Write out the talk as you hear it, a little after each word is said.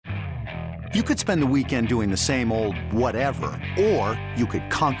You could spend the weekend doing the same old whatever, or you could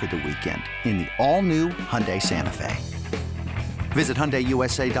conquer the weekend in the all-new Hyundai Santa Fe. Visit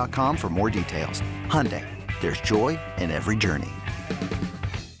HyundaiUSA.com for more details. Hyundai, there's joy in every journey.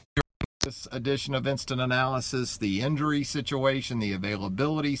 This edition of Instant Analysis, the injury situation, the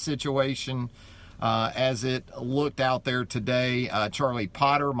availability situation, as it looked out there today. Charlie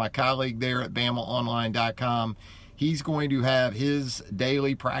Potter, my colleague there at BamaOnline.com, he's going to have his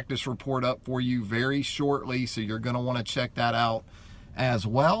daily practice report up for you very shortly, so you're going to want to check that out as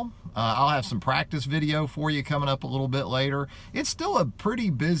well. I'll have some practice video for you coming up a little bit later. It's still a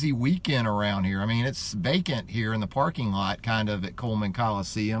pretty busy weekend around here. I mean, it's vacant here in the parking lot kind of at Coleman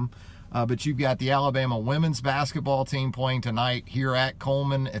Coliseum. But you've got the Alabama women's basketball team playing tonight here at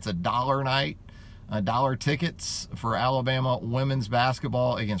Coleman. It's a $1 night. $1 tickets for Alabama women's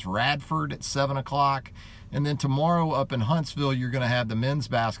basketball against Radford at 7 o'clock. And then tomorrow up in Huntsville, you're going to have the men's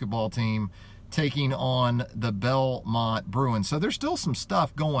basketball team taking on the Belmont Bruins. So there's still some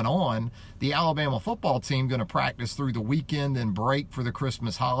stuff going on. The Alabama football team going to practice through the weekend and break for the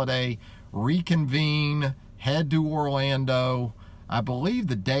Christmas holiday, reconvene, head to Orlando, I believe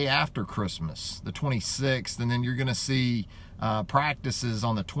the day after Christmas, the 26th, and then you're going to see practices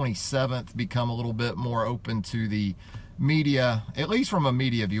on the 27th become a little bit more open to the media, at least from a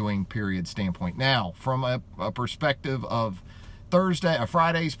media viewing period standpoint. Now, from a perspective of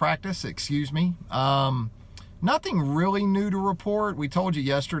Friday's practice, nothing really new to report. We told you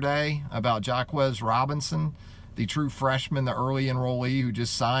yesterday about Jacquez Robinson, the true freshman, the early enrollee who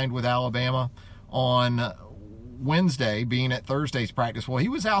just signed with Alabama on Wednesday, being at Thursday's practice. Well, he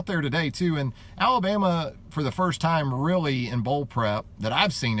was out there today too, and Alabama, for the first time really in bowl prep that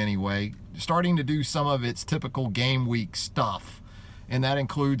I've seen anyway, starting to do some of its typical game week stuff, and that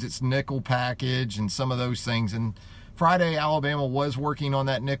includes its nickel package and some of those things. And Friday, Alabama was working on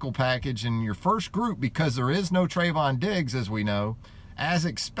that nickel package, and your first group, because there is no Trayvon Diggs, as we know, as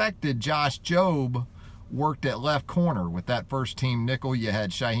expected, Josh Jobe worked at left corner with that first team nickel. You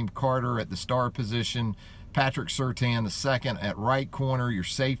had Shaheem Carter at the star position, Patrick Surtain the second at right corner. Your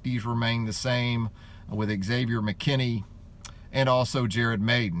safeties remain the same with Xavier McKinney and also Jared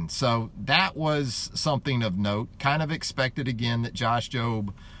Maiden. So that was something of note. Kind of expected again that Josh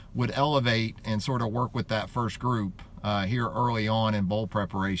Jobe would elevate and sort of work with that first group here early on in bowl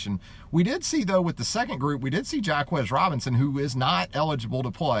preparation. We did see, though, with the second group, we did see Jacquez Robinson, who is not eligible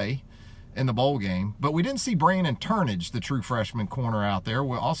to play in the bowl game, but we didn't see Brandon Turnage, the true freshman corner, out there.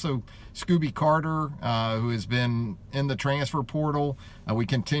 We also Scooby Carter, who has been in the transfer portal. We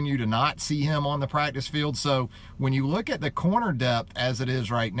continue to not see him on the practice field. So when you look at the corner depth as it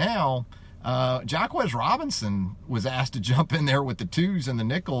is right now, Jacquez Robinson was asked to jump in there with the twos and the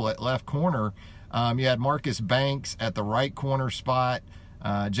nickel at left corner. You had Marcus Banks at the right corner spot,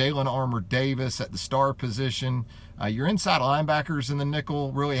 Jalen Armour-Davis at the star position. Your inside linebackers in the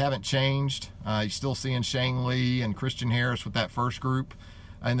nickel really haven't changed. You're still seeing Shane Lee and Christian Harris with that first group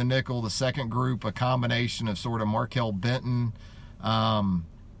in the nickel. The second group, a combination of sort of Markel Benton, Ali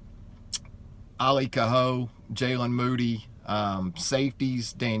Cahoe, Jalen Moody,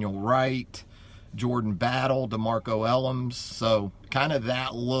 safeties, Daniel Wright, Jordan Battle, DeMarco Ellams. So kind of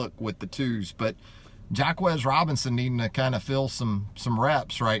that look with the twos. But Jacquez Robinson needing to kind of fill some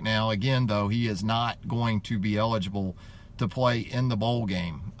reps right now. Again, though, he is not going to be eligible to play in the bowl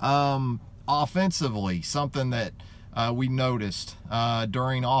game. Offensively, something that we noticed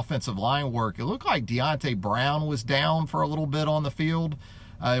during offensive line work, it looked like Deontay Brown was down for a little bit on the field.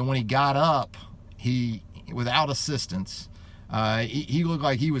 And when he got up, he, without assistance, he looked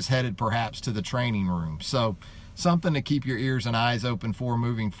like he was headed perhaps to the training room. So something to keep your ears and eyes open for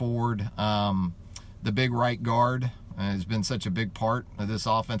moving forward. The big right guard has been such a big part of this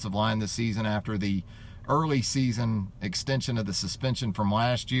offensive line this season after the early season extension of the suspension from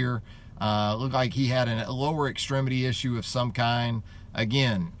last year. Looked like he had a lower extremity issue of some kind.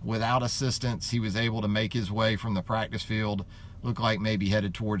 Again, without assistance, he was able to make his way from the practice field. Looked like maybe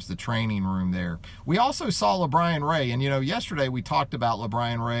headed towards the training room there. We also saw LaBryan Ray, and yesterday we talked about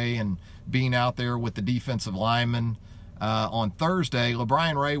LaBryan Ray and being out there with the defensive linemen. On Thursday,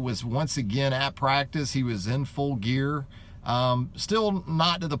 LaBryan Ray was once again at practice. He was in full gear. Still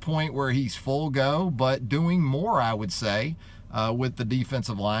not to the point where he's full go, but doing more, I would say, with the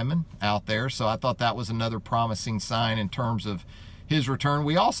defensive linemen out there. So I thought that was another promising sign in terms of his return.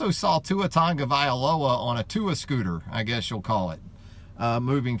 We also saw Tua Tagovailoa on a Tua scooter, I guess you'll call it,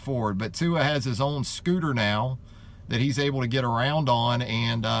 moving forward. But Tua has his own scooter now that he's able to get around on,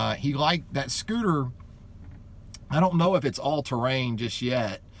 and he liked that scooter. I don't know if it's all-terrain just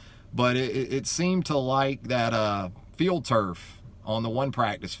yet, but it seemed to like that field turf on the one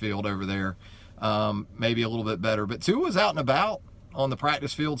practice field over there. Maybe a little bit better. But Tua was out and about on the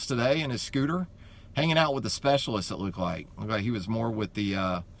practice fields today in his scooter, hanging out with the specialists, it looked like. Looked like he was more with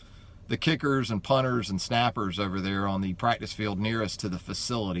the kickers and punters and snappers over there on the practice field nearest to the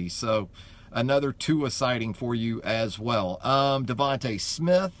facility. So another Tua sighting for you as well. Devontae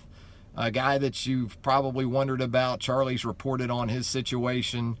Smith, a guy that you've probably wondered about. Charlie's reported on his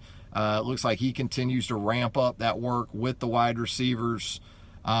situation. It looks like he continues to ramp up that work with the wide receivers.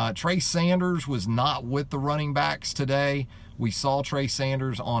 Trey Sanders was not with the running backs today. We saw Trey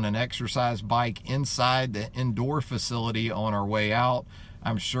Sanders on an exercise bike inside the indoor facility on our way out.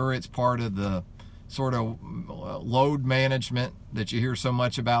 I'm sure it's part of the sort of load management that you hear so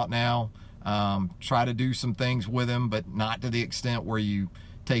much about now. Try to do some things with him, but not to the extent where you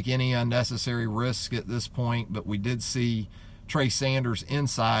take any unnecessary risk at this point. But we did see Trey Sanders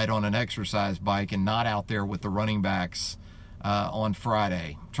inside on an exercise bike and not out there with the running backs on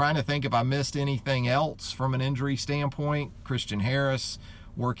Friday. Trying to think if I missed anything else from an injury standpoint. Christian Harris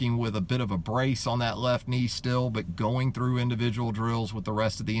working with a bit of a brace on that left knee still, but going through individual drills with the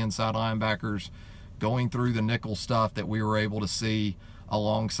rest of the inside linebackers, going through the nickel stuff that we were able to see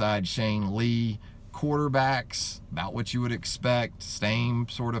alongside Shane Lee. Quarterbacks, about what you would expect, same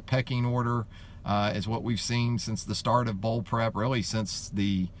sort of pecking order as what we've seen since the start of bowl prep, really since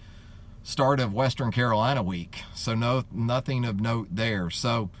the start of Western Carolina week. So nothing of note there.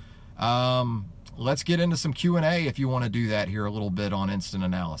 So let's get into some Q&A if you want to do that here a little bit on Instant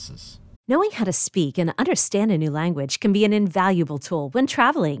Analysis. Knowing how to speak and understand a new language can be an invaluable tool when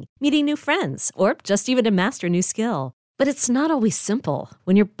traveling, meeting new friends, or just even to master a new skill. But it's not always simple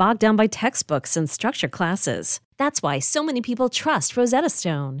when you're bogged down by textbooks and structured classes. That's why so many people trust Rosetta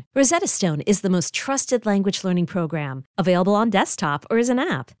Stone. Rosetta Stone is the most trusted language learning program, available on desktop or as an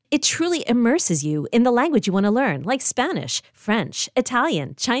app. It truly immerses you in the language you want to learn, like Spanish, French,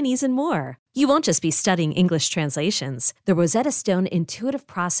 Italian, Chinese, and more. You won't just be studying English translations. The Rosetta Stone intuitive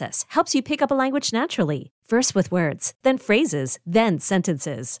process helps you pick up a language naturally, first with words, then phrases, then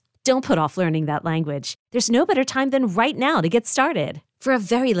sentences. Don't put off learning that language. There's no better time than right now to get started. For a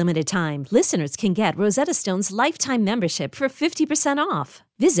very limited time, listeners can get Rosetta Stone's lifetime membership for 50% off.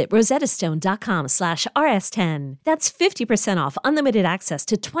 Visit rosettastone.com/rs10. That's 50% off unlimited access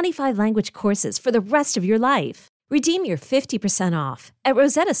to 25 language courses for the rest of your life. Redeem your 50% off at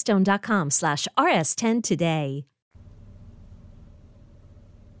rosettastone.com/rs10 today.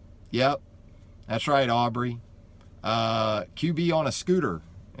 Yep, that's right, Aubrey. QB on a scooter.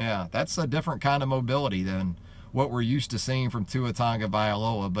 Yeah, that's a different kind of mobility than what we're used to seeing from Tua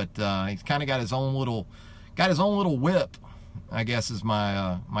Tagovailoa. But he's kind of got his own little whip, I guess, as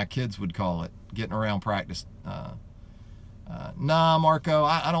my kids would call it, getting around practice. Nah, Marco,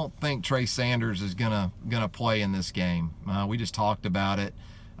 I don't think Trey Sanders is gonna play in this game. We just talked about it.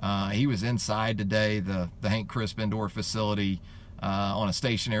 He was inside today, the Hank Crisp indoor facility, on a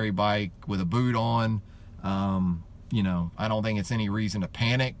stationary bike with a boot on. I don't think it's any reason to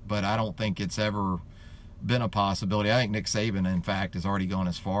panic, but I don't think it's ever been a possibility. I think Nick Saban, in fact, has already gone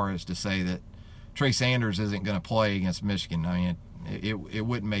as far as to say that Trey Sanders isn't going to play against Michigan. I mean, it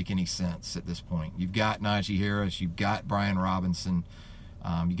wouldn't make any sense at this point. You've got Najee Harris, you've got Brian Robinson,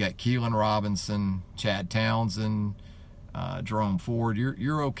 you got Keelan Robinson, Chad Townsend, Jerome Ford.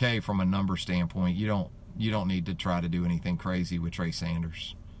 You're okay from a number standpoint. You don't need to try to do anything crazy with Trey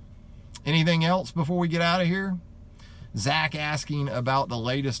Sanders. Anything else before we get out of here? Zach asking about the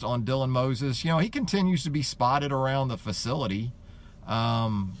latest on Dylan Moses. He continues to be spotted around the facility.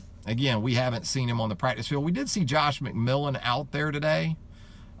 Again, we haven't seen him on the practice field. We did see Josh McMillan out there today,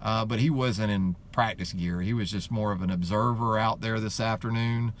 but he wasn't in practice gear. He was just more of an observer out there this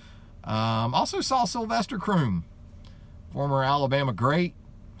afternoon. Also saw Sylvester Croom, former Alabama great,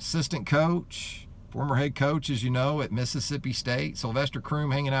 assistant coach, former head coach, as you know, at Mississippi State. Sylvester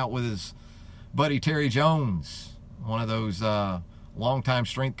Croom hanging out with his buddy Terry Jones, one of those longtime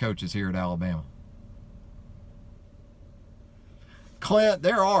strength coaches here at Alabama. Clint,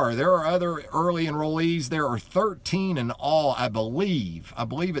 there are other early enrollees. There are 13 in all, I believe. I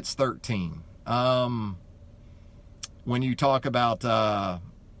believe it's 13. When you talk about,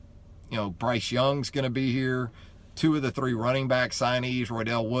 Bryce Young's going to be here, 2 of the 3 running back signees,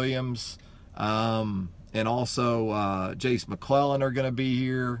 Roydell Williams, and also Jace McClellan are going to be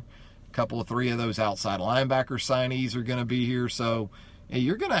here. A couple of 3 of those outside linebacker signees are going to be here. So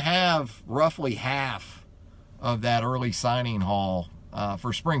you're going to have roughly half of that early signing haul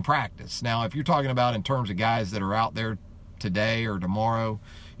for spring practice. Now, if you're talking about in terms of guys that are out there today or tomorrow,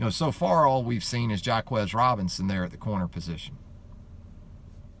 so far all we've seen is Jacquez Robinson there at the corner position.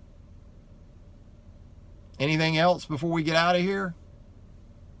 Anything else before we get out of here?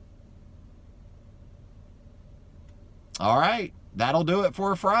 All right, that'll do it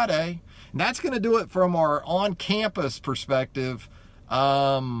for a Friday. And that's going to do it from our on-campus perspective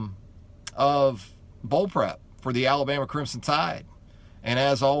of bowl prep for the Alabama Crimson Tide. And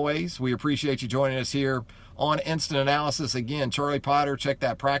as always, we appreciate you joining us here on Instant Analysis. Again, Charlie Potter, check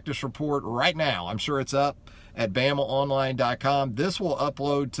that practice report right now. I'm sure it's up at BamaOnline.com. This will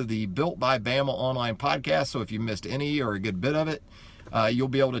upload to the Built by Bama Online podcast, so if you missed any or a good bit of it, you'll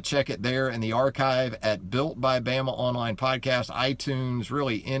be able to check it there in the archive at Built by Bama Online podcast, iTunes,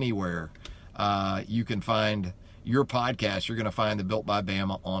 really anywhere you can find your podcast. You're going to find the Built by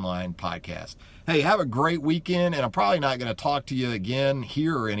Bama Online podcast. Hey, have a great weekend, and I'm probably not going to talk to you again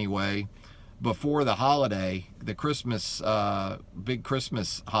here anyway before the holiday, the Christmas, big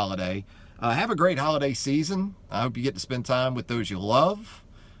Christmas holiday. Have a great holiday season. I hope you get to spend time with those you love.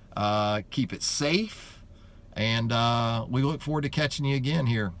 Keep it safe. And we look forward to catching you again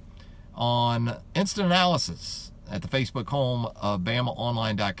here on Instant Analysis at the Facebook home of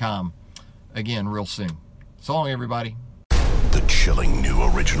BamaOnline.com again real soon. So long, everybody. The chilling new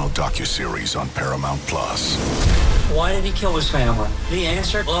original docuseries on Paramount Plus. Why did he kill his family? The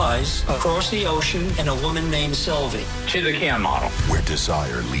answer lies across the ocean in a woman named Sylvie. She's a Can model. Where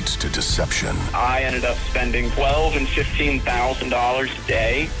desire leads to deception. I ended up spending $12,000 and $15,000 a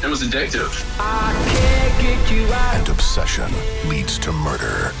day. It was addictive. I can't get you out. And obsession leads to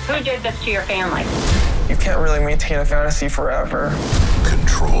murder. Who did this to your family? You can't really maintain a fantasy forever.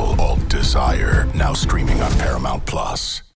 Control Alt Desire, now streaming on Paramount Plus.